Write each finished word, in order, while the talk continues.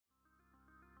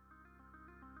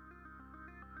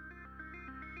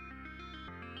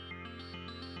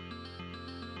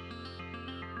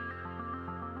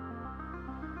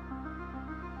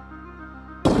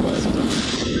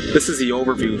This is the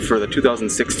overview for the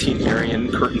 2016 Marion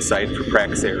curtain sight for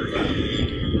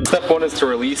Praxair. Step 1 is to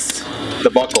release the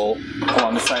buckle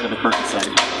along the side of the curtain sight.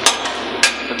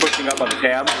 We're pushing up on the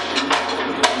tab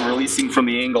and releasing from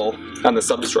the angle on the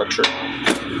substructure.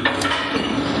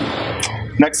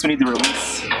 Next we need to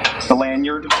release the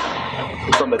lanyard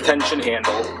from the tension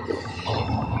handle.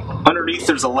 Underneath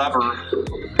there's a lever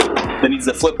that needs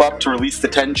to flip up to release the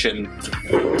tension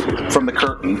from the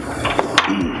curtain.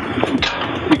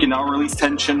 We can now release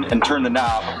tension and turn the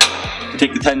knob to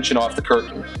take the tension off the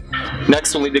curtain.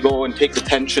 Next we'll need to go and take the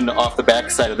tension off the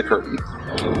back side of the curtain.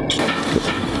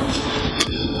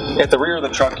 At the rear of the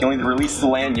truck you'll need to release the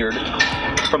lanyard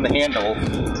from the handle,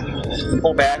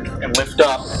 pull back and lift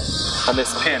up on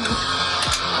this pin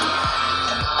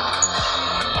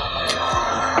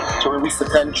to release the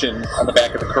tension on the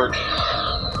back of the curtain.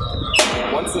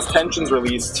 Once this tension's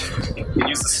released, you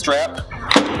use the strap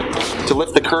to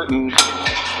lift the curtain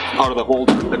out of the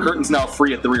holder. The curtain's now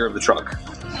free at the rear of the truck.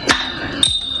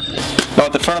 Now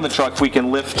at the front of the truck we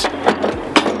can lift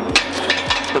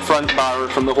the front bar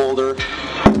from the holder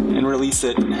and release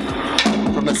it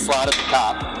from the slot at the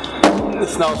top.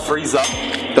 This now frees up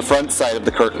the front side of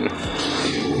the curtain.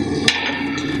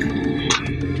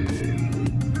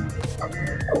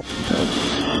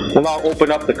 We'll now open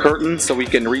up the curtain so we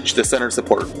can reach the center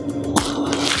support.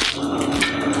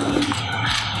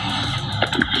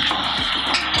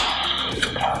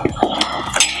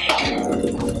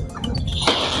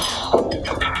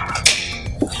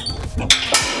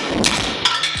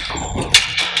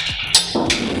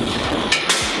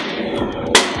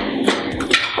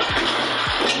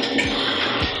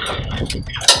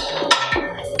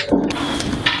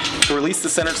 To release the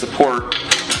center support,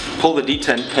 pull the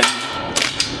detent pin.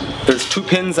 There's 2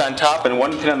 pins on top and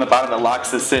 1 pin on the bottom that locks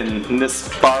this in, and this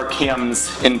bar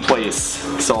cams in place.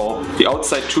 So the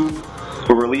outside tube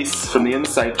will release from the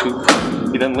inside tube.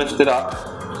 You then lift it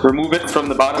up, remove it from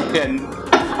the bottom pin,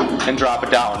 and drop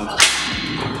it down.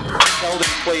 Held in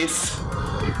place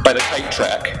by the kite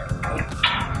track.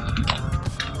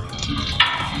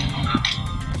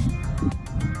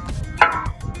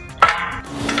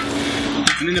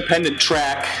 An independent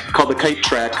track called the kite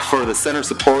track for the center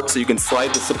support, so you can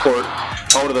slide the support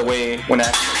out of the way when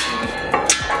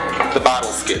accessing the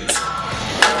bottle skids.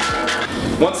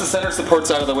 Once the center support's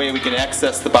out of the way, we can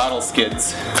access the bottle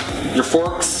skids. Your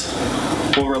forks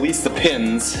will release the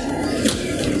pins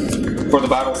for the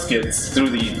bottle skids through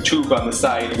the tube on the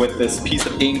side with this piece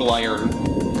of angle iron.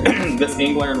 This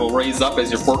angle iron will raise up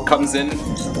as your fork comes in,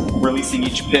 releasing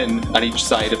each pin on each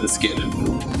side of the skid.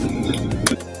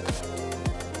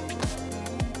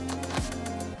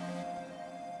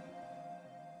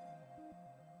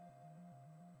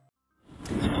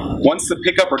 Once the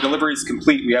pickup or delivery is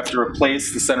complete, we have to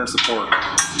replace the center support.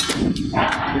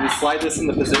 We just slide this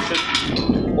into position,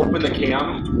 open the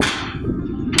cam,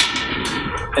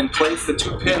 and place the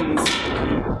 2 pins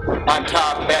on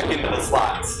top back into the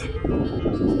slots.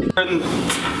 Certain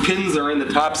pins are in the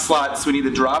top slots, so we need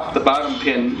to drop the bottom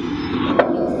pin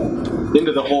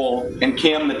into the hole and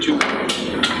cam the tube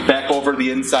back over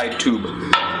the inside tube.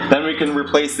 Then we can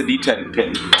replace the detent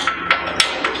pin.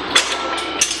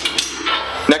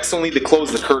 Next we'll need to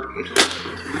close the curtain.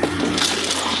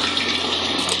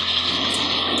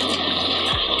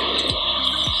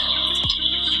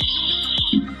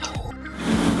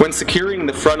 When securing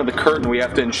the front of the curtain, we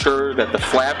have to ensure that the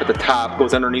flap at the top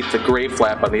goes underneath the gray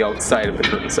flap on the outside of the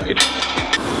curtain side.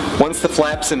 Once the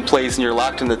flap's in place and you're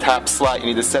locked in the top slot, you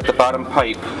need to set the bottom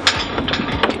pipe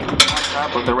on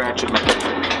top of the ratchet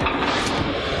mechanism.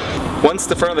 Once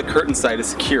the front of the curtain side is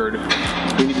secured,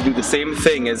 we need to do the same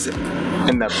thing as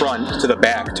in the front to the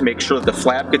back to make sure that the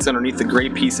flap gets underneath the gray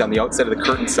piece on the outside of the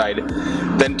curtain side,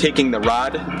 then taking the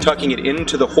rod, tucking it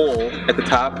into the hole at the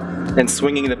top, and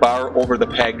swinging the bar over the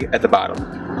peg at the bottom.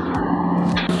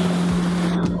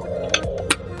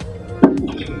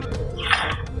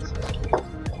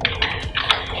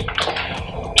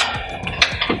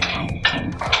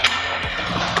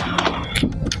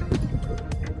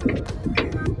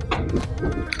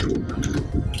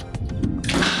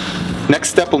 Next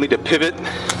step, we'll need to pivot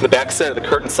the back side of the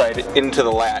curtain side into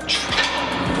the latch.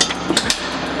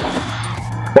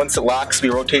 Once it locks, we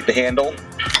rotate the handle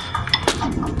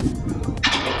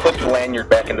and clip the lanyard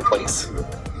back into place.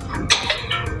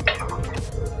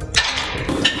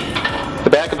 The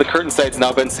back of the curtain side's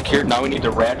now been secured. Now we need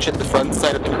to ratchet the front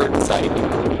side of the curtain side.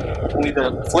 We need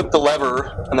to flip the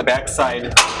lever on the back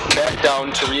side back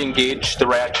down to re-engage the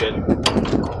ratchet.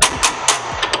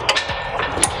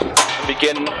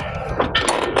 Begin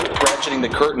ratcheting the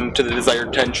curtain to the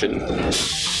desired tension.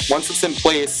 Once it's in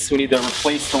place, we need to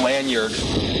replace the lanyard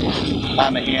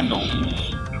on the handle.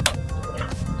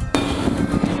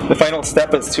 The final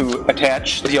step is to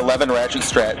attach the 11 ratchet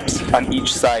straps on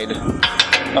each side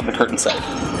of the curtain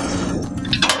side.